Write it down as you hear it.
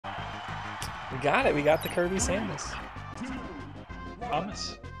We got it. We got the Kirby Samus.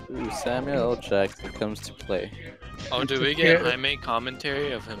 Promise. Ooh, Samuel L. Jackson comes to play. Oh, do we get Jaime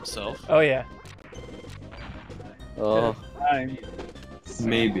commentary of himself? Oh yeah. Oh,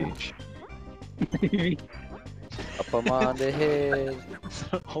 Maybe. Maybe. up him on the head.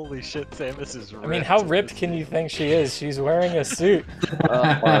 Holy shit, Samus is ripped. I mean, how ripped can you think she is? She's wearing a suit.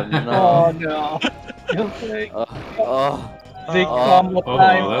 Oh no. Oh no. Okay. Oh, Big oh, combo Oh,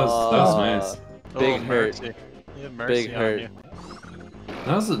 time. that was nice. Big hurt. mercy. You have mercy Big on hurt. you.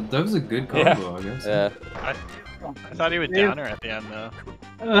 That was a good combo, I guess. Yeah. I thought he would down her at the end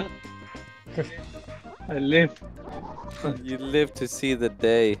though. I live You live to see the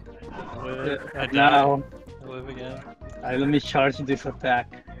day. I die. now. I live again. Let me charge this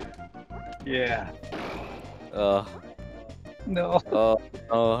attack. Yeah. Oh, No.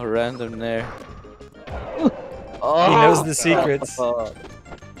 oh, random there. He knows the secrets. Oh,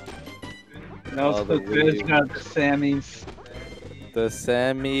 No, Oh, the so good. weird. Got the Sammys. the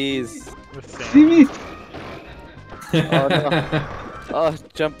Sammys. With Sam. See? Oh no. Oh,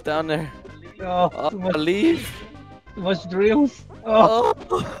 jump down there. Oh, Oh, too much, leave. too much drills. Oh,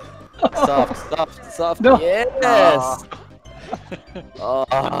 Oh. Soft. No. Yes.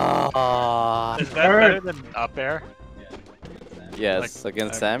 Oh. Is that better than up air? Yes, Like,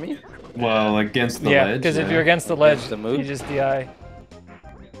 against Sammy? Well, against the Yeah, ledge. because if you're against the ledge, the move? you just DI.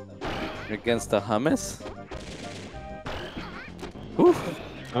 Against the hummus?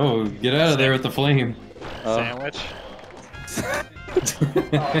 Oh, get out of there with the flame. Oh. Sandwich.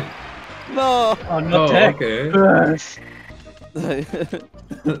 No! oh no, Oh, tech. okay. Burst.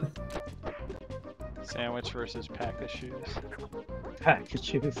 Sandwich versus pack of shoes.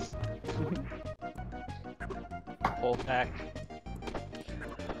 Packages. Whole pack.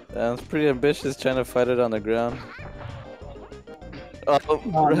 That was pretty ambitious trying to fight it on the ground. Oh,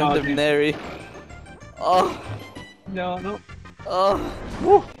 no, random dude. Nary. Oh, No, no. oh.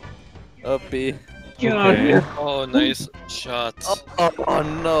 Woo. Uppy. Get out of Okay. here. Oh, nice shot. Oh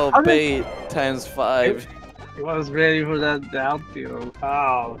no, How did- bait times 5. I was ready for that down throw.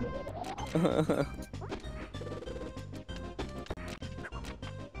 Wow.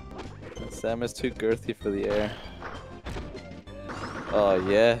 Sam is too girthy for the air. Oh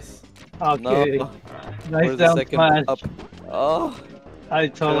yes. Okay. No. Nice Where's the down second smash. up? Oh, I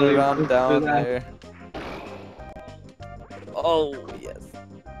totally around would do down that. there. Oh yes.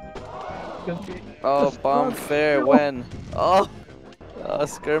 Okay. Oh, bomb fair when? Oh,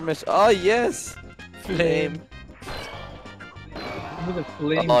 skirmish. Oh yes. Flame. With a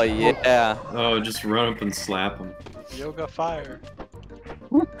flame. Oh yeah. Oh, just run up and slap him. Yoga fire.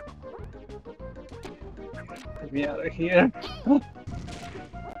 Get me out of here.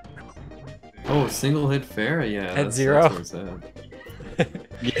 Oh, single hit fair? Yeah. that's- 0. That's where it's at.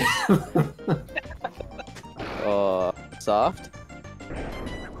 Yeah. Oh, soft.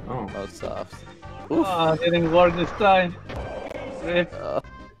 Oh. Oh, soft. Oh, it didn't work this time. Rip.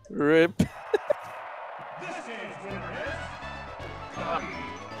 Rip.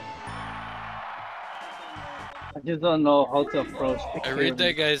 I just don't know how to approach the I read that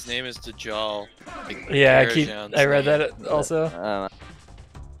Kirby. guy's name is Dajjal. Like Yeah, Karajan's I read name. that also. I don't know.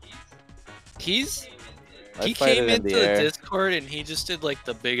 He I'd fight came it in into the the air. Discord and he just did like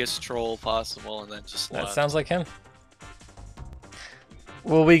the biggest troll possible and then just That left. sounds like him.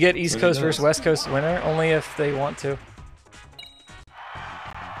 Will we get East What he Coast versus does. West Coast winner? Only if they want to.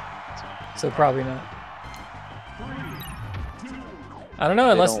 So probably not. I don't know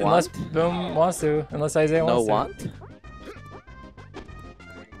They unless don't unless want? Boom wants to, unless Isaiah No wants to. want?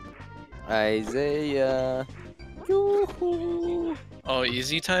 Isaiah. Yoo-hoo. Oh,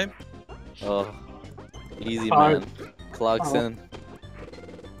 easy time? Oh, easy Hard. man. Clocks Oh. in.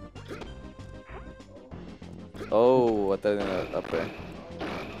 Oh, I thought up there.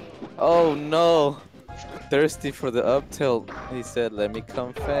 Oh no! Thirsty for the up tilt. He said, "Let me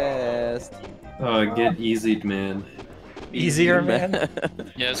come fast." Oh, get easied, man. Easier, man.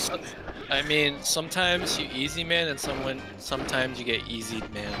 Yes. I mean, sometimes you easy man and sometimes you get easy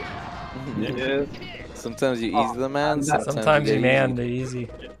man. Yes. Sometimes you ease the man. Sometimes you get man easy. the easy.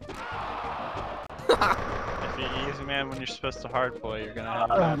 If you easy man when you're supposed to hard play, you're gonna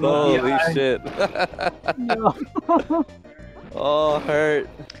have a bad No. Holy Yeah. shit! No. Oh, hurt.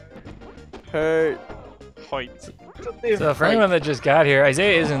 fight. So for anyone that just got here,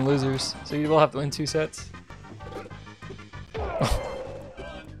 Isaiah is in losers, so you will have to win 2 sets.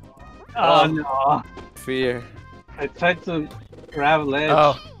 Oh no. Fear. I tried to grab ledge.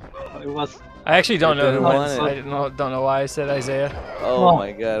 Oh, It was. I actually don't know who didn't won. want it. I don't know why I said Isaiah. Oh Oh.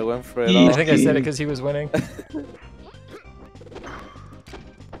 my god, went for it He- all. I think I said it because he was winning.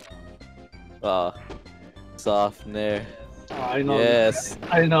 Ah, soft nair. Oh, I know. Yes.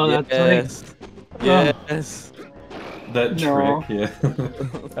 I know that Yes. Yes. That No. trick,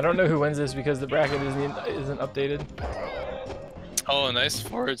 yeah. I don't know who wins this because the bracket isn't updated. Oh, a nice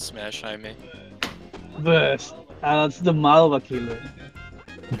forward smash, Jaime. Best. That's the Malva killer.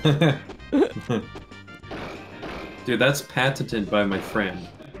 Dude, that's patented by my friend,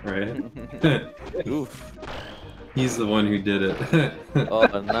 right? Oof. He's the one who did it. Oh,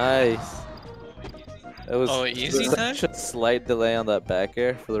 nice. It was easy time? such a slight delay on that back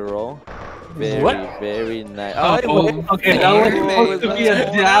air for the roll. Very, What? very nice. Okay, that was supposed to be a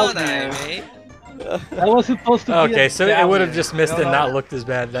down air. That was supposed to be Okay, a so it down would have air. just missed No, and no. not looked as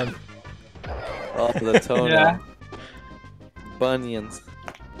bad then. Oh, the toenail. Yeah. Bunions.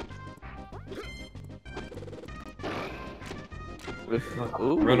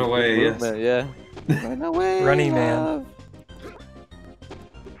 Ooh, Run away, good yes. movement, yeah. Run away. Running man. love.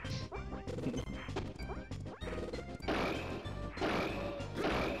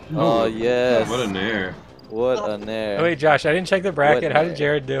 Oh, yes. What a nair. What a nair. Oh wait, Josh, I didn't check the bracket. What How did nair?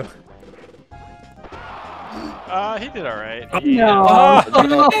 Jared do? He did alright. No.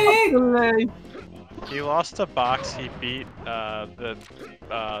 Oh! He lost a box. He beat the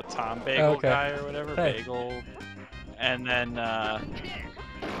Tom Bagel Okay. guy or whatever. Hey. Bagel. And then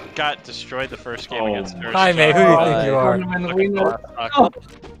got destroyed the first game Oh. against Nurse Hi, mate. Who do you think you are? Tournament winner.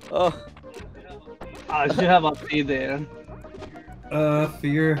 Oh, I should have a P there.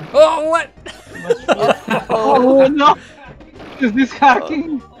 Fear. Oh, what? Oh no! Is this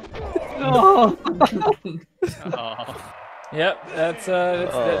hacking? No. Oh. Yep, that's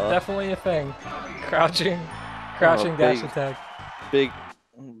definitely a thing. Crouching dash big. attack.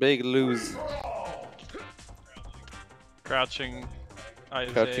 big lose. Crouching.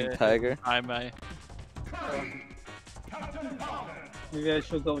 Crouching tiger. Jaime. Maybe I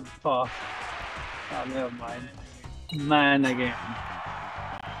should go tough. Oh, never mind. Man again.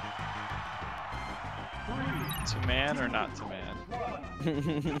 To man or not to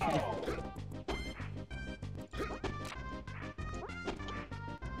man?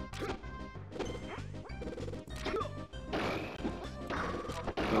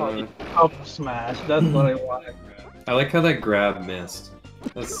 Up smash. That's what I wanted. I like how that grab missed.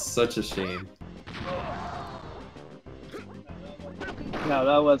 That's such a shame. No,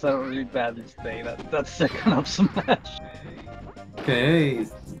 that was a really bad mistake. That second up smash. Okay,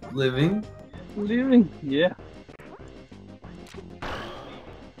 he's living. Leaving? Yeah.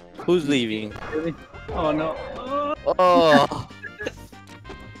 Who's leaving? Really? Oh no. Oh,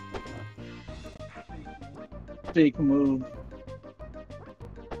 Big move.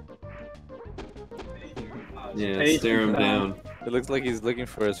 Yeah, Patience stare him down. down. it looks like he's looking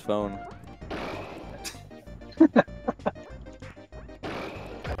for his phone.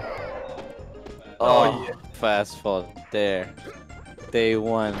 Oh, fast fall there. Day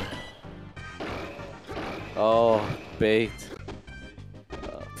one. Oh, bait.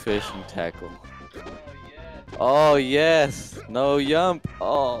 Fishing tackle. Oh yes. No yump.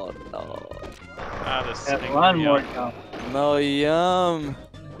 Oh no. Not a Yeah, single one more yum. jump. No yum.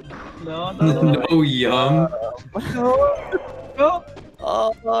 No, no, no. No yum. No.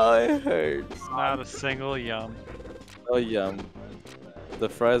 Oh, it hurts. Not a single yum. No yum. The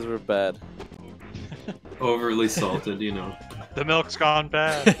fries were bad. Overly salted, you know. The milk's gone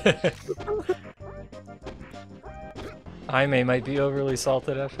bad. Jaime might be overly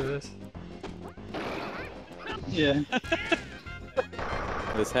salted after this. Yeah.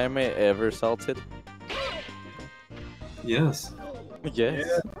 Was Jaime ever salted? Yes. Yes.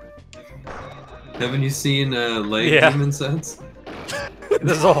 Haven't you seen leg Yeah. demon sets?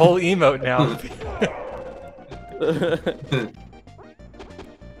 There's a whole emote now.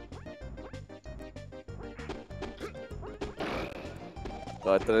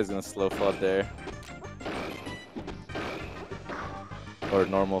 Oh, I thought I was gonna slow fall there. Or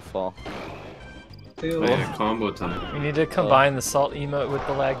normal fall. Oh, yeah, combo time. We need to combine the salt emote with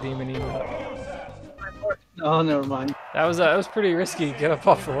the lag demon emote. Oh, never mind. That was pretty risky. Get up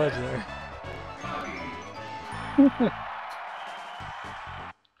off the ledge there.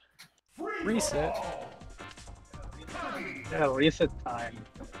 Reset. Yeah, reset time.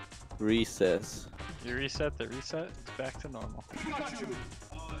 Recess. You reset the reset, it's back to normal.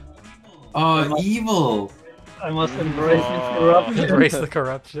 Oh, evil! I must embrace Oh. the corruption. Embrace the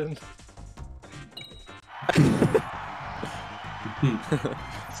corruption.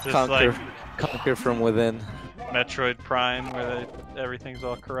 It's just like Conquer from within. Metroid Prime where everything's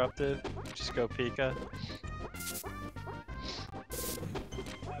all corrupted. Just go Pika.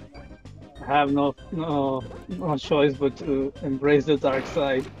 I have no choice but to embrace the dark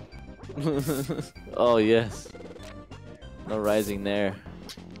side. Oh yes. No rising there.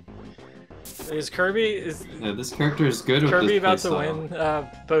 Is Kirby Yeah, this character is good with Kirby this about to playstyle. win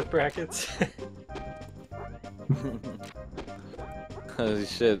both brackets? Holy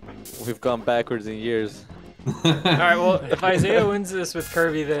shit. We've gone backwards in years. Alright, well, if Isaiah wins this with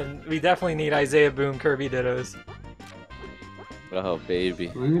Kirby, then we definitely need Isaiah Boom Kirby Dittos. Oh baby.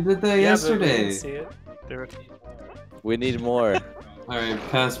 We did that Yeah, but we yesterday. didn't see it. We need more. Alright,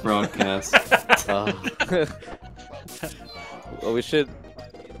 past broadcast. Well, we should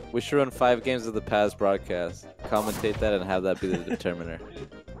run 5 games of the past broadcast. Commentate that and have that be the determiner.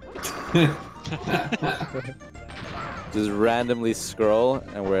 Just randomly scroll,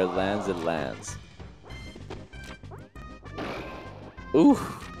 and where it lands, it lands. Ooh!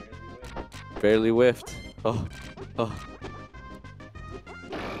 Barely whiffed. Oh.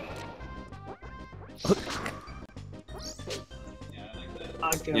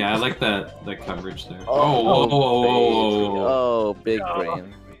 Yeah, I like that coverage there. Oh, Whoa. Oh, big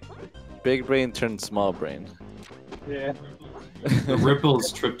brain. Big brain turned small brain. Yeah. The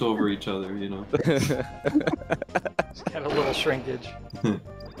ripples tripped over each other, you know. Just had a little shrinkage.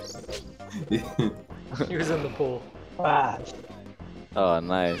 He was in the pool. Ah. Oh,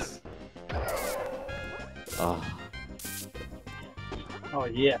 nice. Oh. Oh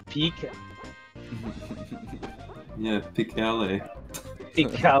yeah, Pika. Yeah, Picale.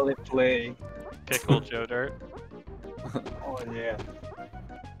 Pika play. Pickle Joe Dirt. Oh yeah.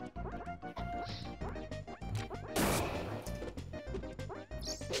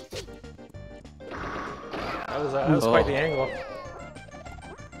 That was quite the angle.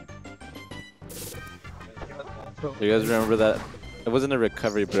 You guys remember that? It wasn't a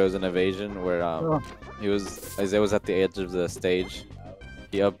recovery, but it was an evasion where Isaiah was at the edge of the stage.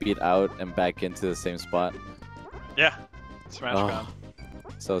 He upbeat out and back into the same spot. Yeah. Smash Mouth.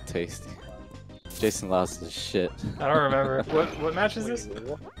 So tasty. Jason lost his shit. I don't remember. What match is this?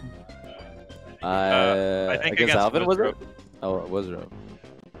 I think against Alvin, was it? Rope. Oh, it was Rope.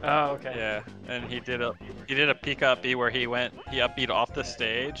 Oh, okay. Yeah, and he did a Pika up B where he upbeat off the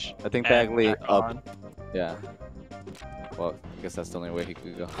stage. I think and Bagley back up. on. Yeah. Well, I guess that's the only way he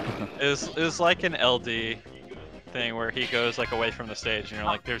could go. It was like an LD thing where he goes like away from the stage, and you're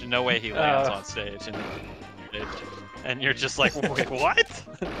like, there's no way he lands on stage, and you're just like, wait, what?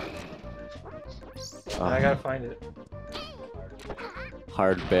 I gotta find it.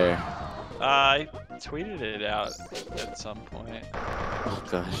 Hard bear. I tweeted it out at some point. Oh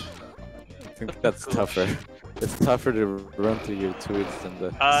gosh. I think that's tougher. It's tougher to run through your tweets than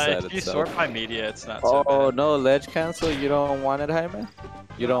the set If you itself. sort by media, it's not so Oh bad. no, ledge cancel? You don't want it, Jaime?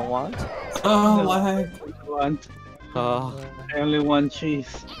 You don't want? Oh, lag. Want Oh, only one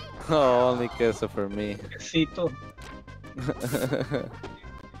cheese. oh only queso for me. Quesito.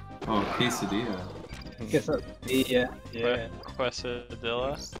 Oh, quesadilla. Quesadilla. Yeah.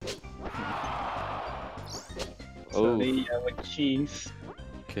 Quesadilla. Oh, Quesadilla with cheese.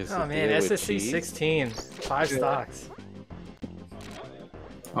 Oh man, quesadilla with SSC cheese? 16. 5 stocks.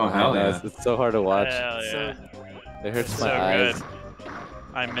 Oh, I hell know, yeah. it's so hard to watch. Hell yeah. It hurts It's my so eyes. good.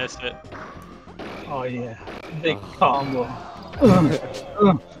 I miss it. Oh yeah. Big combo.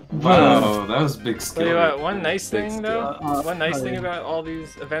 Wow, that was big Tell skill. you right what, one there. nice thing though, one nice thing about all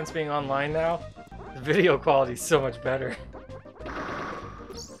these events being online now, the video quality is so much better.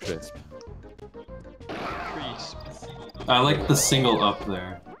 Crisp. Crisp. I like the single up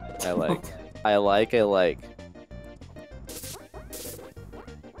there. I like. I like.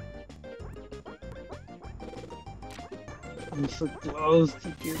 I'm so close to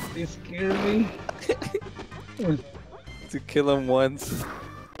get this Kirby. To kill him once.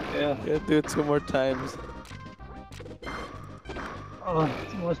 Yeah. Gotta do it 2 more times. Oh,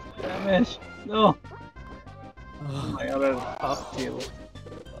 too much damage. No. Oh my other top kill.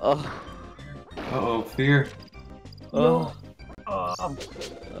 Oh, Uh-oh, fear. oh. Oh.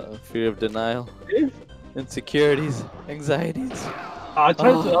 Fear of denial. Insecurities. Anxieties. I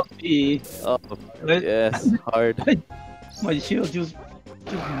tried to up B. Oh, Let- yes. Hard. My shield just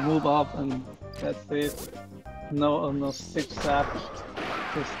move up and that's it. No 6 sap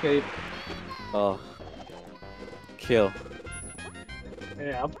to escape. Oh. Kill.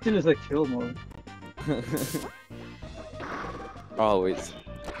 Yeah, up till is a kill mode. Always.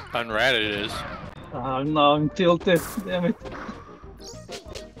 On Rat it is. No, I'm tilted. Damn it.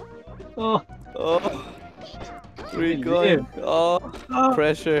 Oh. Oh. Where are you going? Oh. Ah.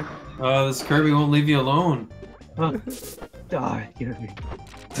 Pressure. This Kirby won't leave you alone. Die, Kirby.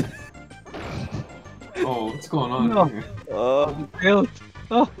 Oh, what's going on No. here? Oh. I'm killed.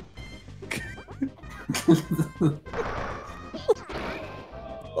 Oh.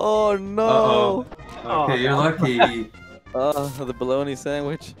 Oh no! Okay, you're lucky. Oh, the bologna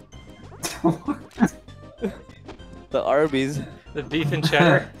sandwich. The Arby's. The beef and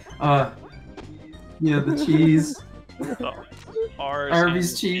cheddar. Yeah, the cheese. The R's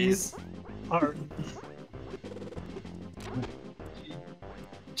Arby's and cheese. Arby's.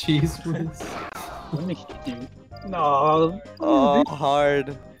 Cheese whiz. Let me hit you. No. Oh,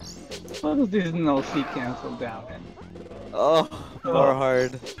 hard. What is this no C cancel down? Oh, more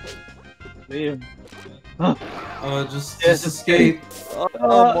hard. Leave. Just Yes. escape.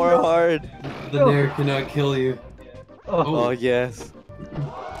 Oh, more hard. The Nair cannot kill you. Oh, yes.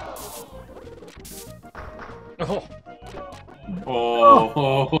 Oh.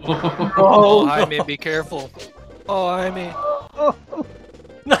 Oh. Oh, Jaime, be careful. Oh, Jaime.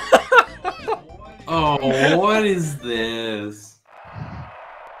 Oh, what is this?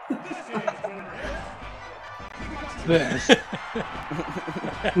 This.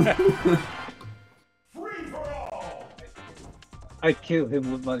 I killed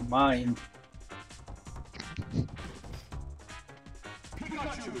him with my mind.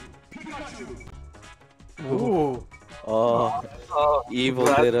 Ooh. Oh, Oh, evil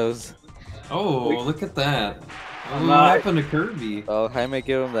that- dittos. Oh, look at that. What Nice. happened to Kirby? Oh, Jaime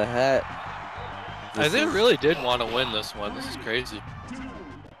give him the hat. Isaiah really did want to win this one. This is crazy.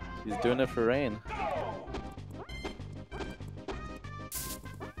 He's doing it for Rain.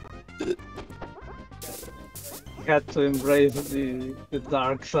 You had to embrace the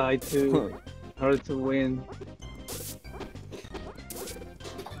dark side to in order to win.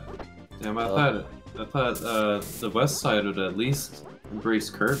 Damn, I thought the west side would at least embrace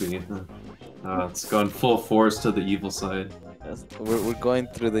Kirby. It's gone full force to the evil side. Yes, we're going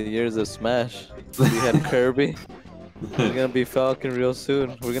through the years of Smash. We had Kirby. We're gonna be Falcon real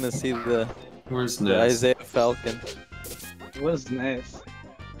soon. We're gonna see the Where's the Ness? Isaiah Falcon. What's Ness?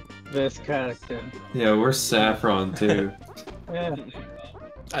 Best character. Yeah, where's Saffron too? Yeah.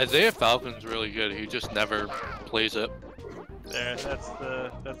 Isaiah Falcon's really good. He just never plays it. There,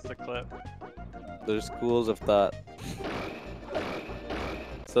 that's the clip. There's schools of thought.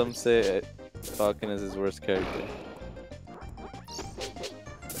 Some say Falcon is his worst character.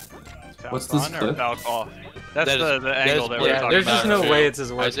 What's this Falcon or clip? Falcon? That's That is- the angle that we were Yeah, talking there's about. just no too. way it's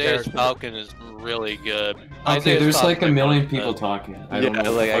his worst Isaiah's character. Falcon is really good. Okay, Isaiah's there's like a Falcon million is people good. talking. I Yeah, don't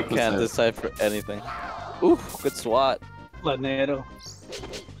know what like the I fuck was can't that. decipher anything. Ooh, good SWAT. Planero.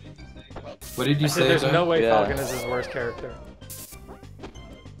 What did you I say? said there's Doug? no way Yeah. Falcon is his worst character.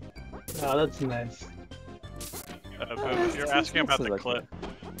 Oh, that's nice. But you're asking about the clip.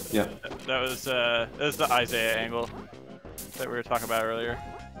 Yeah. That was the Isaiah angle that we were talking about earlier.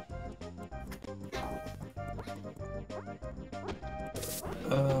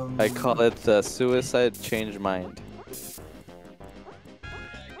 I call it the suicide change mind.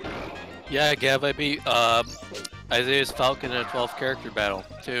 Yeah, Gav, I beat Isaiah's Falcon in a 12 character battle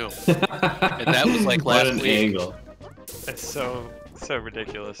too. and that was, like, what last an week. angle. It's so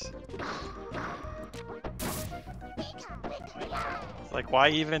ridiculous. It's like, why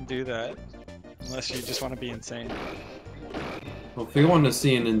even do that? Unless you just want to be insane. Well, if we want to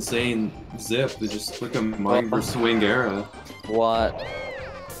see an insane zip, then just look at Mike vs. Swing Era. What?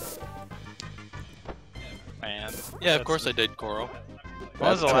 Man. Yeah, of course I did, Coral. When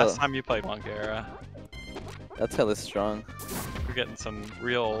was the That's last a- time you played Monk Era? That's hella strong. We're getting some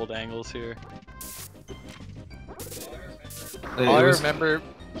real old angles here. It All I was, remember,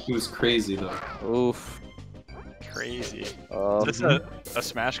 it was crazy though. Oof. Crazy. Um, Is this a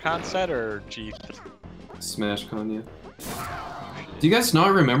Smash Con set or Jeep? Smash Con, yeah. Do you guys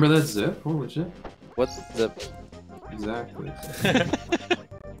not remember that zip? Holy shit. what's the? Exactly.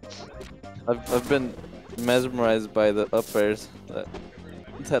 I've been mesmerized by the up airs that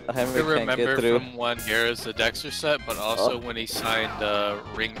Jaime I can't get remember through. from when Garrett's the Dexter set, but also when he signed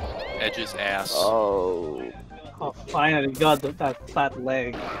Ring Edge's ass. Oh, Oh, finally got that fat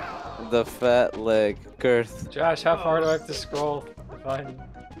leg. the fat leg girth. Josh, how far do I have to scroll to find?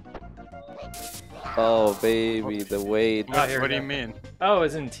 Oh baby, the weight. Oh, here What we do you go. mean? Oh,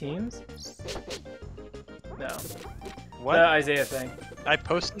 it's in teams? No. What? The Isaiah thing. I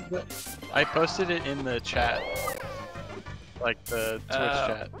posted it in the chat. Like the Twitch Oh.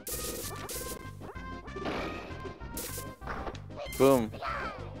 chat. Boom.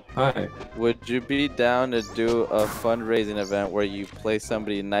 Hi. Would you be down to do a fundraising event where you play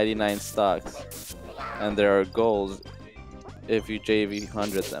somebody 99 stocks and there are goals if you JV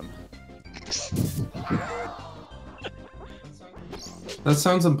 100 them? That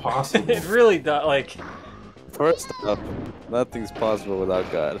sounds impossible. It really does, like, First off, nothing's possible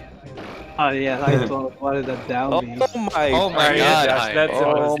without God. Oh yeah, I thought wanted that down Oh B. my! Oh my yeah, god, that's Jaime.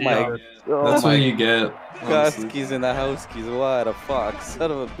 what Oh was my! yelling. Oh That's my! what you get. honestly. Guskies and the housekeys. What a fuck!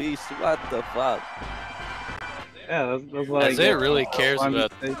 Son of a beast! What the fuck? Yeah, that's what I Isaiah get. really cares One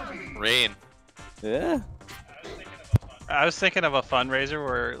about mistake. rain. Yeah. I was thinking of a fundraiser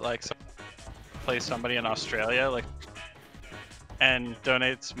where like plays somebody in Australia like and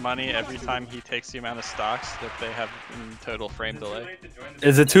donates money every time he takes the amount of stocks that they have in total frame delay.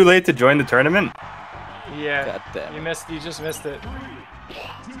 Is it too late to join the tournament? Yeah, God damn. you just missed it.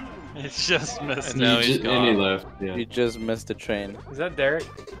 It's just missed. And now he's And he gone. left. Yeah. You just missed the train. Is that Derek?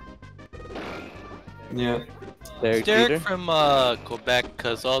 Yeah. Derek Derek Peter? from Quebec,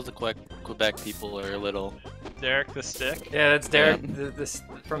 because all the Quebec people are little. Derek the Stick? Yeah, that's Derek. This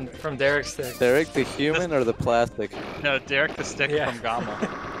from Derek's thing. Derek the human or the plastic? No, Derek the Stick Yeah. from Gama.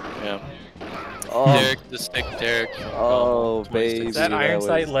 Yeah. Oh, Derek the Stick, Derek. From oh, Gauntlet, baby. Is that that Iron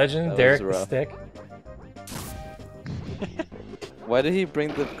Sight was- legend, that Derek was the rough. Stick? Why did he bring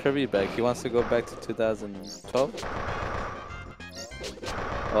the Kirby back? He wants to go back to 2012?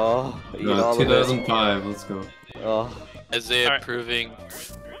 Oh, eat all of it. 2005. Let's go. Oh, Isaiah Alright. proving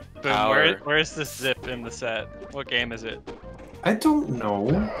Boom, Power. where's this zip in the set? What game is it? I don't know.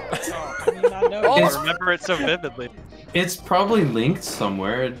 How do you not know? It's- I remember it so vividly. It's probably linked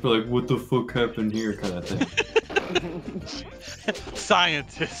somewhere. It'd be like, what the fuck happened here, kind of thing.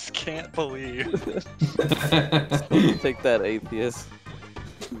 Scientists can't believe. take that, atheist.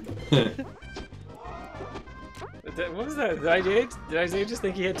 What was that? Did Isaiah just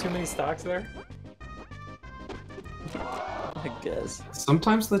think he had too many stocks there? I guess.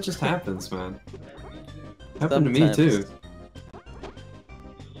 Sometimes that just happens, man. Happened to me too.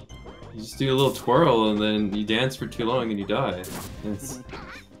 You just do a little twirl and then you dance for too long and you die. It's...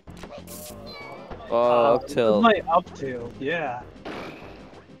 Oh, up That's tilt. my up tilt, yeah.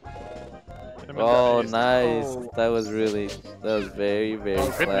 Oh, nice. That was very, very Oh,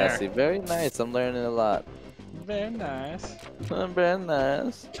 good there. classy. Very nice. I'm learning a lot. Very nice. Very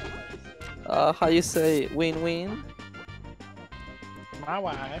nice. How you say win-win? My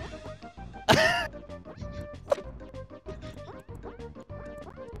wife.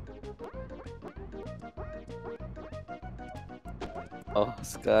 Oh,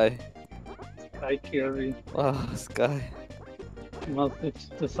 Sky. Hi, Kirby. Oh, Sky.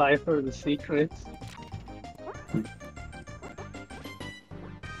 Must decipher the secrets.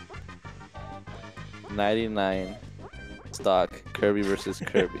 $99 stock. Kirby versus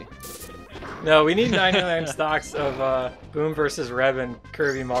Kirby. No, we need 99 stocks of Boom versus Reb and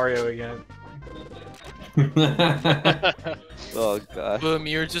Kirby Mario again. Oh, God. Boom,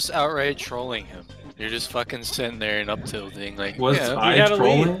 you're just outright trolling him. You're just fucking sitting there and up tilting like, Was yeah, I had a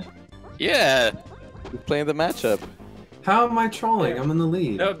lead. trolling? yeah. We're playing the matchup. How am I trolling? I'm in the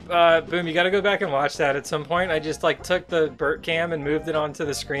lead. No, Boom, you gotta go back and watch that at some point. I just like took the Burt cam and moved it onto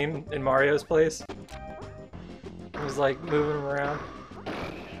the screen in Mario's place. It was like moving him around.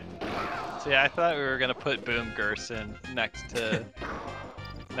 See, I thought we were gonna put Boom Gerson next to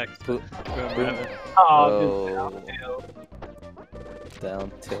Boom. Boom Boom. Revan. Oh, good Oh, up tilt.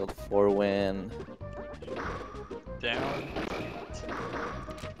 down tilt for win. Down.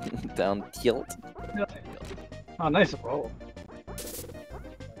 Down tilt. Oh, nice roll.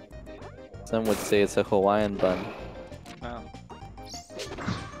 Some would say it's a Hawaiian bun. No.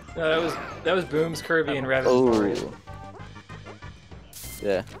 No, that was Boom's Kirby and Revan's Mario. Oh.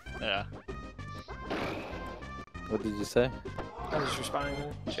 Yeah. Yeah. What did you say? I'm just responding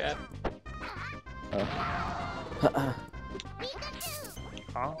to the chat.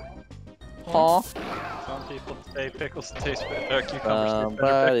 Huh? Huh? Some people say pickles taste better. Cucumbers taste better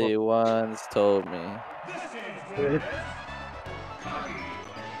Somebody pickles. once told me.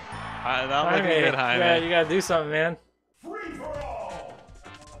 That look good, Jaime. Yeah, you gotta do something, man. Oh,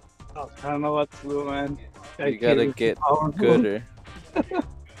 I don't know what to do, man. You gotta get powerful. gooder.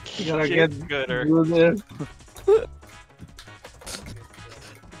 You gotta get gooder. gooder.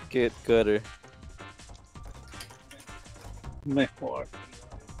 Get gooder. Mejor.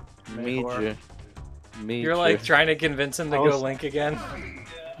 Major. You're like trying to convince him to I go was- Link again.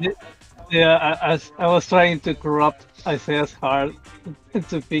 Yeah, I was trying to corrupt Isaiah's heart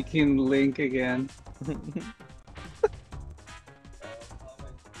into picking Link again.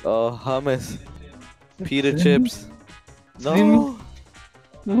 Oh, hummus. Pita chips. No.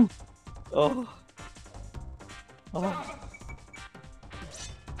 No. Oh. Oh.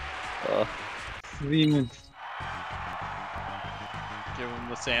 Oh. Demons. Give him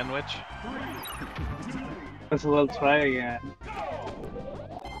the sandwich. As well try again.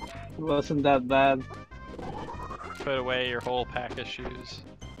 It wasn't that bad. Put away your whole pack of shoes.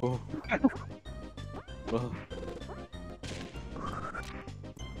 Oh. Oh.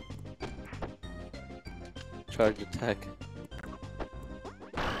 Charge attack.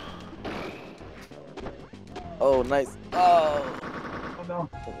 Oh, nice. Oh, Oh no.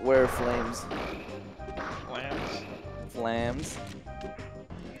 where are flames? Lambs. Flams.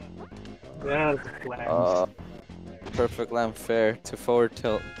 There's flames. Perfect lamb fair to forward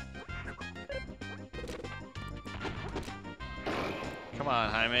tilt. Come on,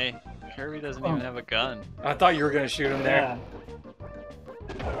 Jaime. Kirby doesn't even have a gun. I thought you were gonna shoot him there.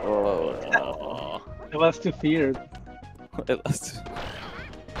 Oh, Oh. It was too feared. it lost.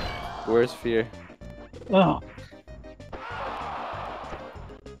 Where's fear? Oh.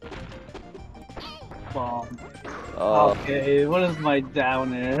 Bomb. Oh, Okay, what is my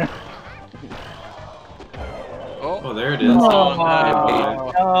downer? Oh, there it is. Oh,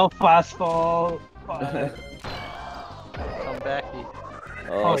 no. no, fastball. Come back.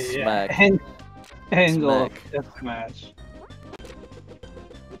 oh, smack. Yeah. Angle. Smack. Deathmatch.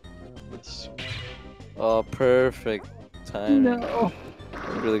 Oh, perfect time. No.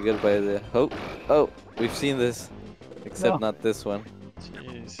 Really good by the. Oh, we've seen this, except No. not this one.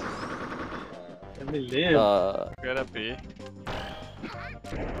 Jeez. Let me live. Good up B.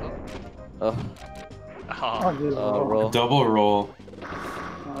 Oh, Oh. this roll. Double roll.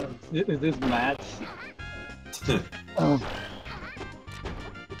 Is this match? Oh.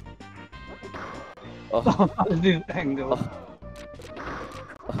 Oh, This angle.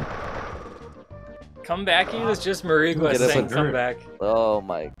 Come back, was just Marigua Get up saying and come hurt. back. oh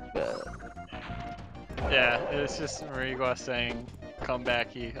my god. Yeah, it's just Marigua saying come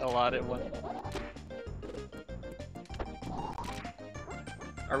back a lot at one.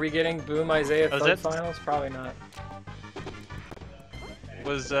 Are we getting Boom Isaiah Was third it? finals? Probably not.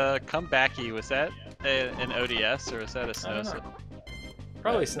 Was come backy, was that an ODS or was that a I snow don't know. set?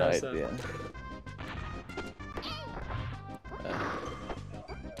 Probably No Snow Set. idea.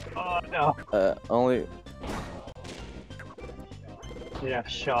 Oh no. Only Yeah,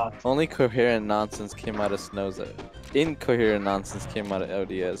 shot. coherent nonsense came out of Snowza. Incoherent nonsense came out of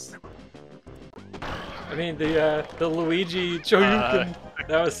ODS. I mean the Luigi Choryuken.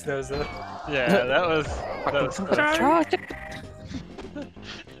 That was Snow Set. Yeah, that was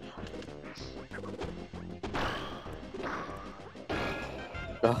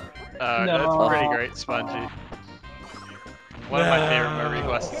Oh, that's No. pretty great, Spongy. One of my favorite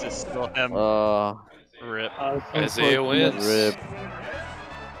Mariguas is still him. Rip. Isaiah wins. rip.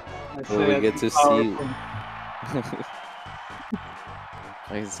 Will we get to see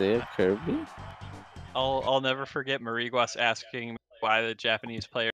Isaiah Kirby? I'll never forget Mariguas asking why the Japanese player